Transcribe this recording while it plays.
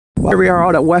Here we are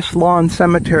out at West Lawn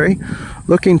Cemetery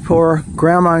looking for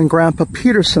Grandma and Grandpa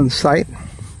Petersen's site.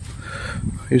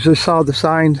 You just saw the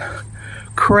sign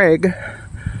Craig.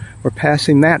 We're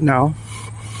passing that now.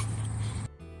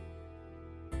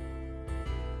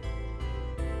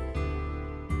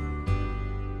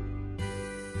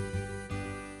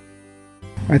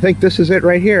 I think this is it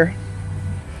right here.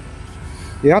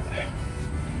 Yep.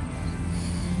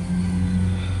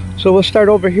 So we'll start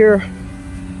over here.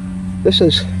 This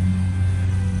is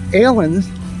Alan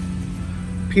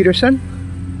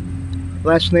Petersen.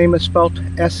 Last name is spelled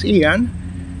S-E-N.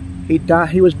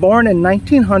 He was born in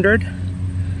 1900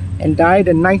 and died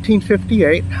in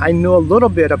 1958. I knew a little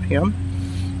bit of him.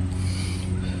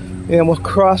 And we'll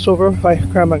cross over by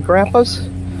Grandma and Grandpa's.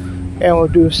 And we'll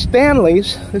do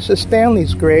Stanley's. This is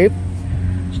Stanley's grave.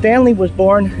 Stanley was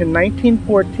born in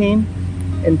 1914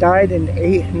 and died in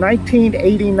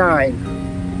 1989.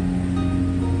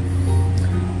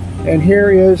 And here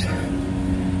is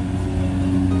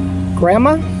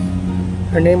Grandma.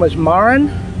 Her name was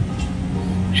Maren.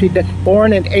 She was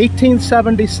born in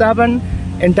 1877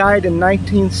 and died in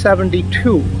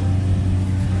 1972.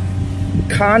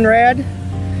 Conrad,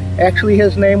 actually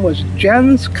his name was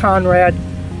Jens Conrad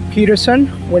Petersen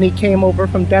when he came over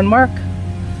from Denmark.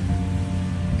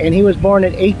 And he was born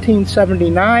in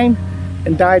 1879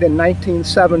 and died in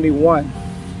 1971.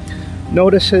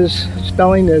 Notice his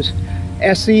spelling is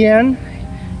S-E-N.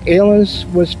 Alan's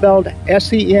was spelled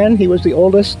S-E-N. He was the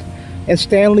oldest. And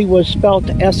Stanley was spelled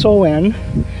S-O-N.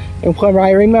 And what I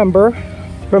remember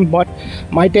from what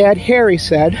my dad Harry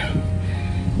said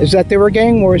is that there were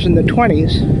gang wars in the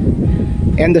 20s.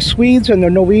 And the Swedes and the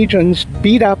Norwegians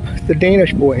beat up the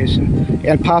Danish boys.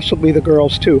 And possibly the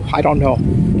girls too. I don't know.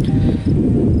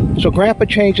 So Grandpa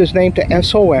changed his name to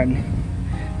S-O-N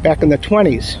back in the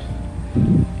 20s.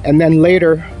 And then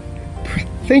later, I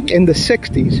think in the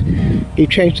 60s, he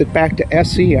changed it back to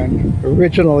S-E-N.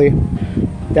 Originally,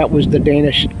 that was the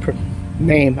Danish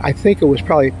name. I think it was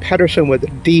probably Petersen with a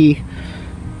D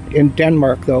in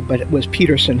Denmark though, but it was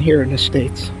Petersen here in the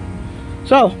States.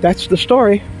 So, that's the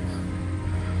story.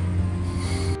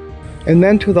 And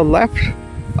then to the left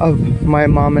of my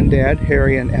mom and dad,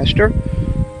 Harry and Esther,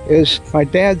 is my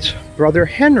dad's brother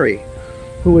Henry,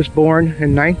 who was born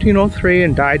in 1903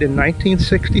 and died in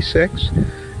 1966.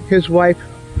 His wife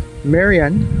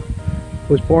Marian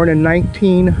was born in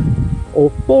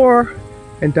 1904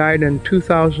 and died in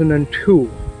 2002.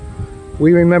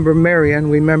 We remember Marian,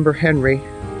 we remember Henry,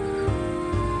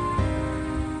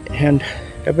 and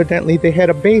evidently they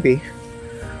had a baby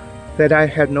that I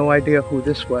had no idea who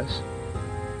this was,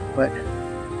 but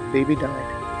baby died.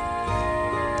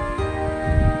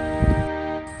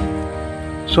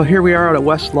 So here we are out at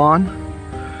West Lawn,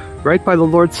 right by the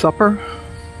Lord's Supper,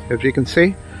 as you can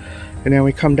see. And then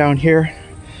we come down here,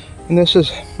 and this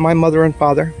is my mother and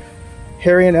father,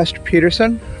 Harry and Esther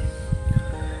Petersen.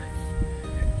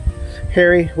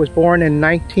 Harry was born in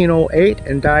 1908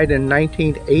 and died in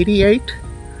 1988.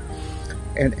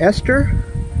 And Esther,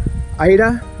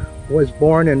 Ida, was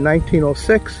born in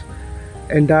 1906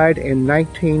 and died in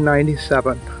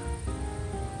 1997.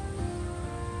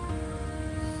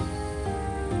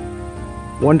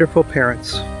 Wonderful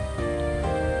parents.